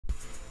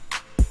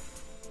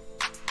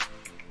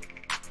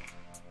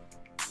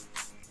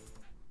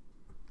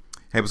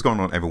Hey, what's going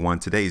on, everyone?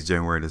 Today is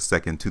January the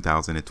 2nd,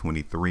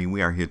 2023. We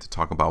are here to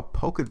talk about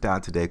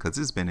Polkadot today because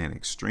it's been an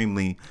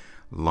extremely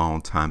long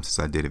time since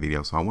I did a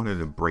video. So I wanted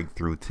to break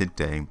through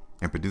today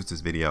and produce this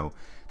video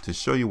to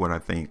show you what I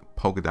think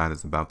Polkadot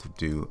is about to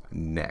do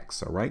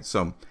next. All right,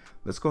 so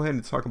let's go ahead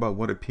and talk about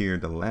what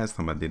appeared the last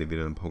time I did a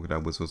video on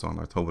Polkadot, which was on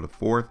October the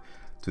 4th,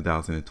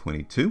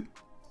 2022.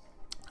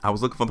 I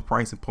was looking for the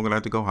price of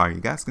Polkadot to go higher.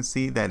 You guys can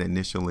see that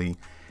initially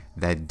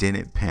that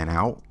didn't pan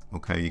out.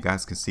 Okay, you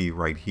guys can see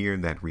right here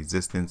that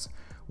resistance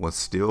was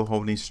still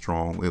holding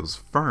strong. It was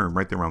firm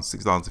right there around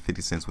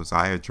 $6.50, which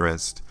I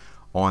addressed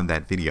on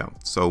that video.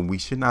 So we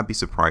should not be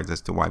surprised as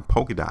to why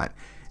Polkadot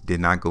did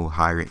not go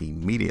higher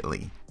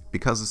immediately,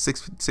 because of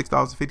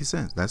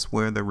 $6.50. That's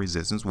where the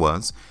resistance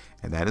was,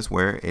 and that is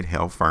where it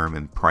held firm,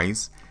 and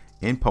price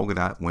in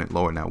Polkadot went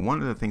lower. Now,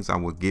 one of the things I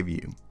will give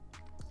you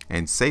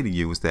and say to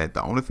you is that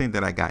the only thing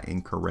that I got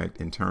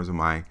incorrect in terms of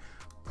my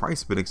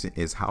price prediction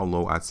is how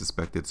low I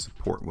suspected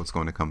support was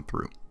going to come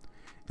through.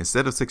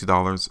 Instead of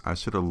 $6, I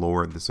should have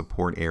lowered the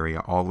support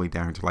area all the way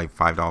down to like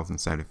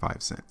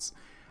 $5.75.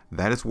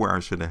 That is where I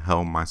should have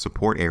held my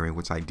support area,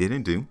 which I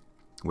didn't do,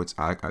 which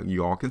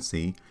you all can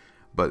see.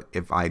 But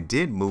if I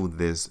did move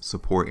this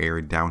support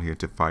area down here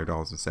to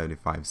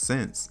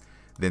 $5.75,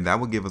 then that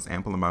would give us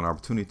ample amount of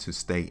opportunity to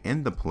stay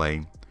in the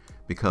play,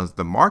 because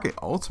the market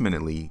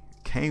ultimately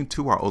came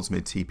to our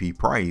ultimate TP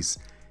price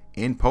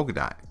in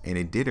Polkadot, and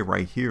it did it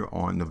right here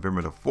on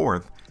November the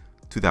 4th,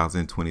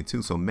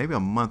 2022. So maybe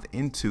a month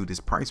into this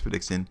price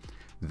prediction,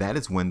 that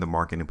is when the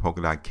market in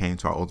Polkadot came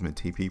to our ultimate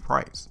TP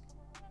price.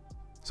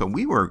 So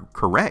we were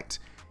correct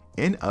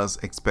in us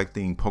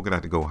expecting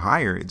Polkadot to go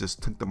higher. It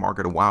just took the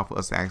market a while for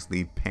us to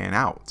actually pan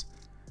out.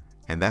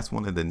 And that's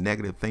one of the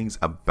negative things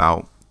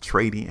about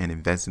trading and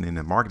investing in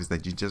the market, is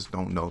that you just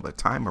don't know the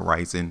time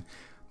horizon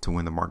to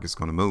when the market's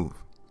going to move.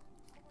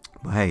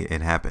 But hey,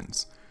 it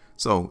happens.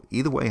 So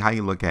either way, how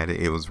you look at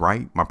it, it was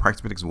right. My price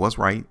prediction was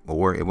right,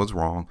 or it was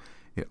wrong.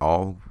 It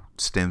all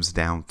stems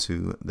down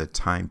to the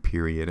time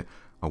period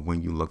of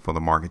when you look for the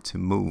market to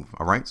move.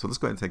 All right, so let's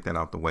go ahead and take that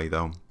out the way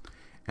though.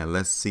 And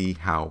let's see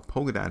how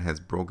Polkadot has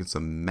broken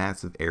some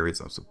massive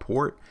areas of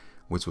support,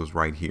 which was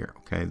right here.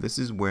 Okay, this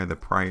is where the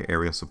prior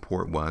area of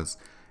support was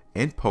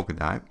in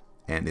Polkadot.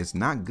 And it's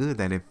not good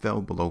that it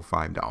fell below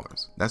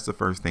 $5. That's the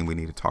first thing we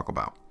need to talk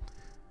about.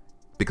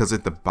 Because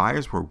if the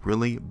buyers were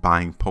really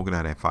buying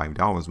Polkadot at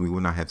 $5, we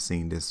would not have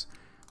seen this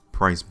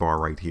price bar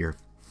right here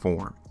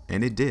form.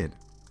 And it did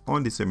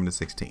on December the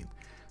 16th.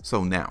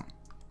 So now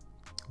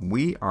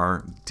we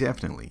are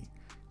definitely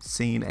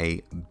seeing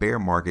a bear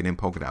market in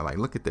Polkadot. Like,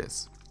 look at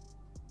this.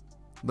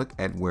 Look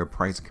at where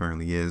price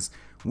currently is.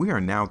 We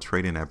are now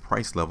trading at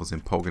price levels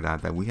in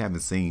Polkadot that we haven't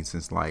seen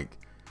since like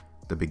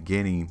the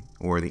beginning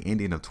or the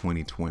ending of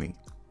 2020.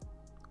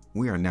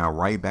 We are now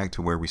right back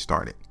to where we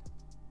started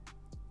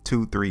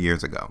 2-3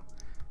 years ago.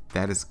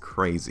 That is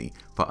crazy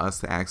for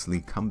us to actually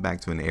come back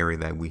to an area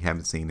that we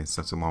haven't seen in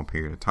such a long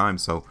period of time.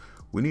 So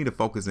we need to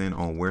focus in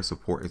on where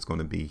support is going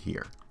to be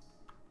here.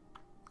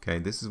 Okay,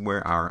 this is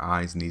where our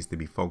eyes needs to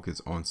be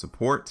focused on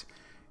support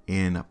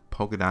in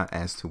Polkadot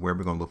as to where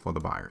we're going to look for the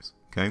buyers.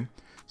 Okay,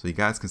 so you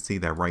guys can see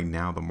that right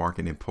now the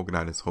market in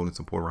Polkadot is holding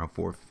support around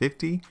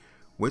 450,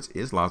 which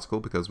is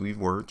logical because we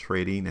were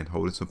trading and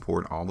holding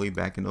support all the way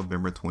back in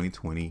November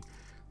 2020.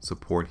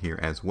 Support here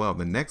as well.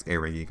 The next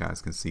area you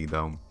guys can see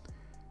though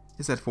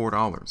is at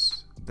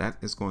 $4. That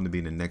is going to be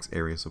the next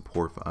area of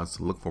support for us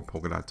to look for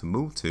Polkadot to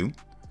move to.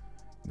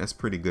 That's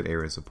pretty good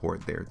area of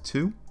support there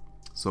too.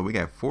 So we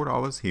got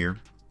 $4 here,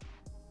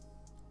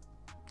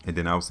 and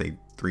then I would say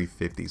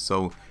 $3.50.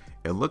 So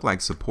it looked like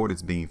support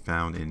is being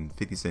found in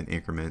 50-cent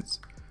increments.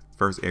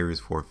 First area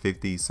is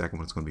 $4.50, second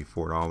one is going to be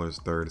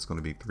 $4, third is going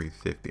to be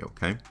 $3.50.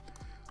 Okay,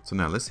 so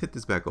now let's hit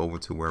this back over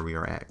to where we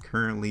are at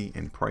currently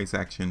in price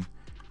action.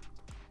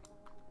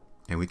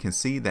 And we can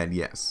see that,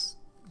 yes,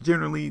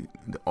 generally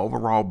the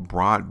overall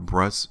broad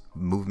brush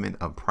movement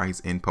of price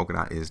in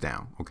Polkadot is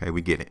down. Okay,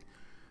 we get it.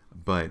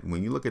 But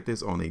when you look at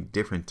this on a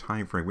different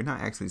time frame, we're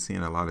not actually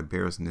seeing a lot of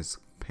bearishness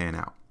pan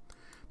out.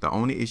 The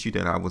only issue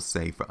that I would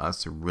say for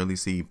us to really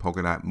see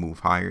Polkadot move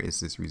higher is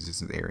this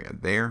resistance area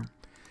there,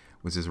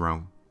 which is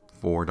around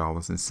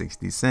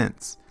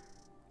 $4.60.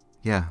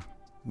 Yeah,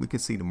 we can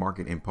see the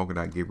market in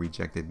Polkadot get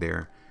rejected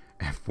there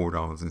at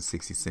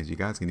 $4.60. You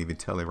guys can even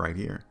tell it right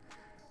here.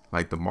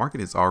 Like, the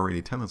market is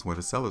already telling us where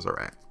the sellers are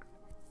at.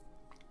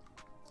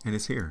 And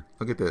it's here.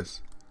 Look at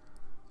this.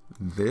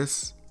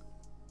 This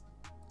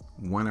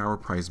 1 hour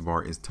price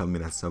bar is telling me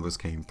that sellers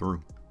came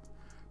through,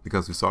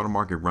 because we saw the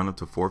market run up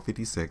to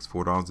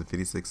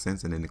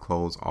 $4.56, and then it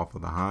closed off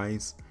of the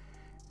highs.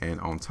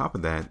 And on top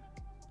of that,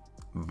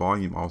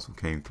 volume also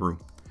came through.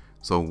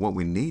 So what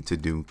we need to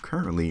do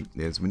currently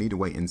is we need to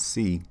wait and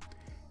see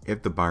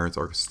if the buyers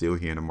are still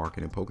here in the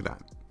market in Polkadot.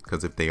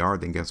 Because if they are,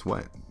 then guess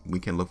what? We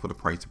can look for the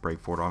price to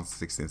break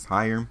 $4.06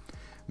 higher,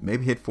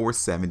 maybe hit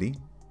 $4.70,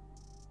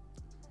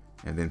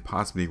 and then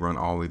possibly run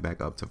all the way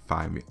back up to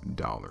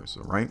 $5.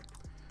 All right.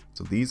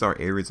 So these are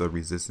areas of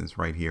resistance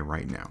right here,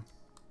 right now.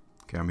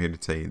 Okay, I'm here to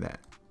tell you that.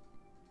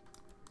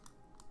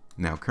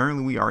 Now,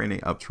 currently we are in an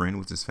uptrend,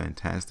 which is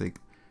fantastic.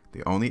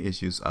 The only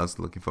issue is us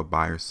looking for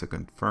buyers to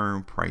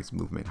confirm price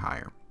movement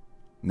higher.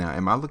 Now,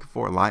 am I looking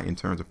for a lot in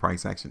terms of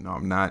price action? No,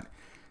 I'm not.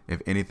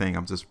 If anything,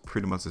 I'm just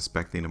pretty much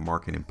expecting the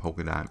market in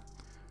Polkadot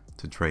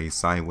to trade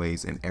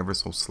sideways and ever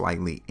so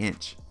slightly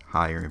inch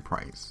higher in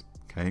price.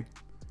 Okay.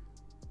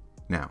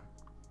 Now,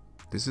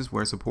 this is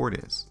where support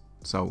is.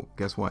 So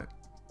guess what?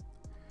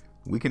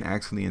 We can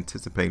actually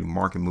anticipate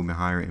market movement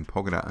higher in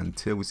Polkadot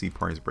until we see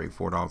price break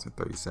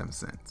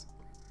 $4.37.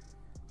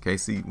 Okay,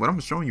 see what I'm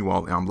showing you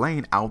all, I'm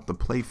laying out the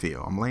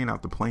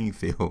playing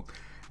field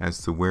as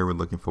to where we're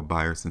looking for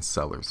buyers and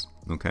sellers.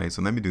 Okay,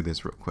 so let me do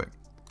this real quick.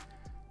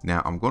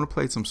 Now I'm going to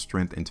play some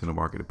strength into the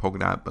market at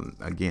Polkadot, but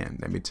again,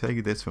 let me tell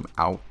you this from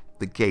out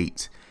the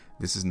gate.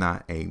 This is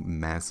not a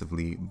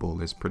massively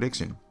bullish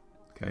prediction.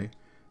 Okay,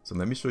 so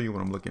let me show you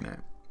what I'm looking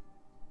at.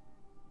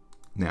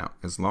 Now,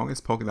 as long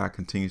as Polkadot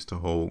continues to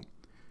hold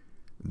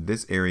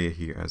this area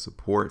here as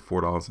support,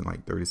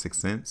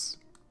 $4.36,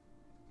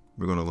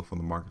 we're going to look for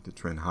the market to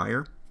trend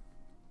higher.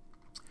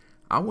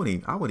 I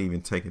wouldn't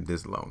even take it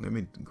this low. Let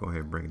me go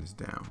ahead and bring this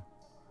down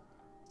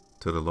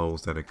to the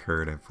lows that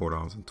occurred at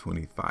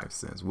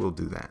 $4.25. We'll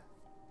do that.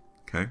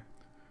 Okay.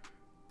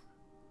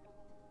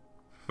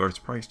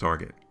 First price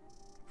target,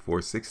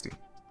 $4.60.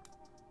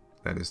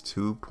 That is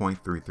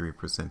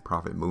 2.33%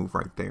 profit move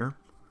right there.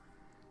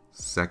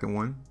 Second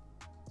one,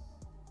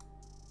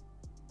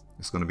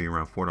 it's going to be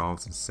around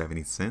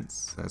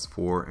 $4.70. That's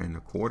 4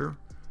 1/4.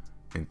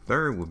 And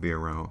third will be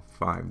around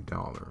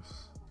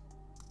 $5.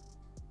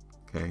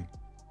 Okay,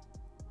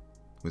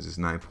 which is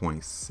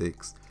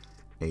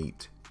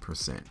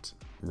 9.68%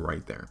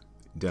 right there.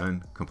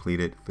 Done,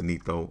 completed,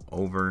 finito,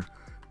 over.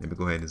 Let me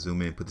go ahead and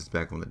zoom in, put this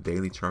back on the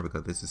daily chart,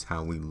 because this is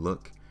how we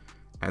look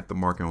at the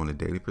market on a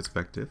daily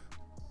perspective.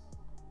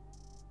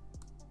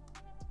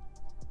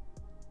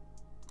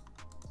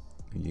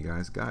 And you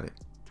guys got it.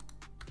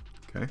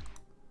 Okay,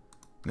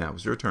 now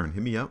it's your turn.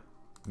 Hit me up.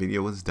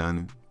 Video is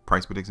done.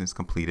 Price prediction is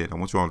completed. I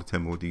want you all to tell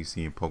me, what do you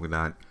see in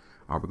Polkadot?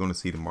 Are we going to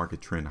see the market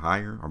trend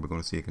higher? Are we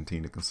going to see it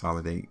continue to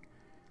consolidate,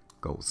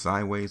 go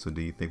sideways, or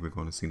do you think we're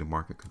going to see the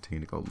market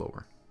continue to go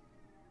lower?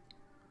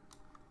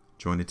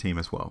 Join the team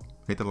as well.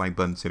 Hit the like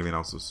button, and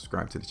also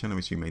subscribe to the channel.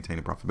 Make sure you maintain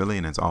the profitability.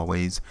 And as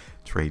always,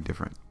 trade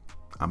different.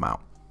 I'm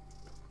out.